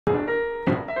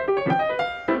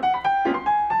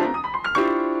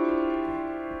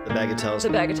Bagatelles. The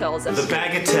Bagatelles. The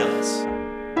Bagatelles.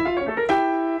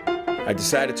 I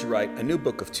decided to write a new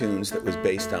book of tunes that was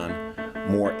based on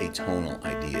more atonal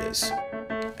ideas.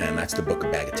 And that's the book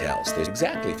of Bagatelles. There's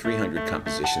exactly 300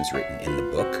 compositions written in the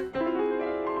book.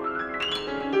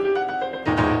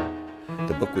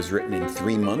 The book was written in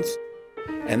 3 months,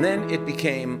 and then it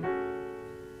became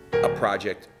a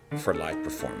project for live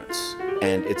performance.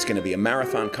 And it's going to be a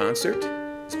marathon concert.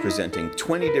 It's presenting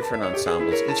 20 different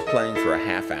ensembles, each playing for a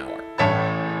half hour.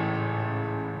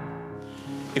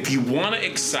 If you want to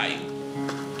excite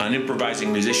an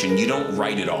improvising musician, you don't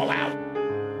write it all out.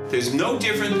 There's no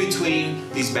difference between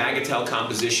these Bagatelle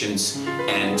compositions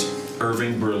and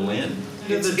Irving Berlin.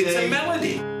 It's a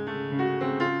melody.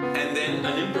 And then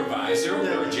an improviser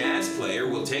or a jazz player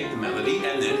will take the melody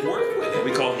and then work with it.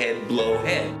 We call head blow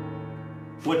head.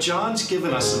 What John's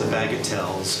given us in the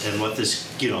Bagatelles and what this,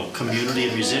 community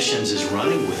of musicians is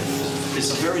running with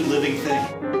is a very living thing.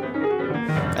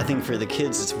 I think for the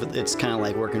kids, it's kind of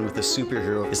like working with a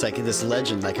superhero. It's like this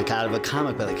legend, like out of a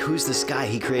comic, but like, who's this guy?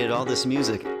 He created all this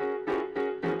music.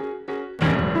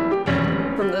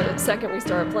 From the second we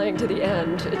start playing to the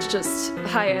end, it's just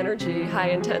high energy, high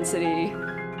intensity.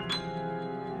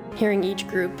 Hearing each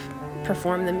group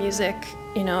perform the music,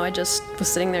 I just was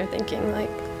sitting there thinking, like,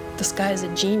 this guy's a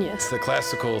genius. The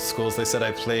classical schools, they said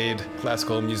I played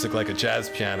classical music like a jazz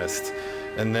pianist.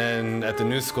 And then at the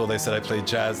new school, they said I played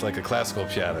jazz like a classical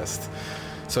pianist.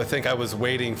 So I think I was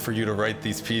waiting for you to write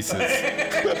these pieces.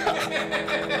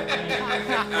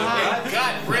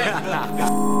 God,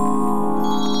 Brett.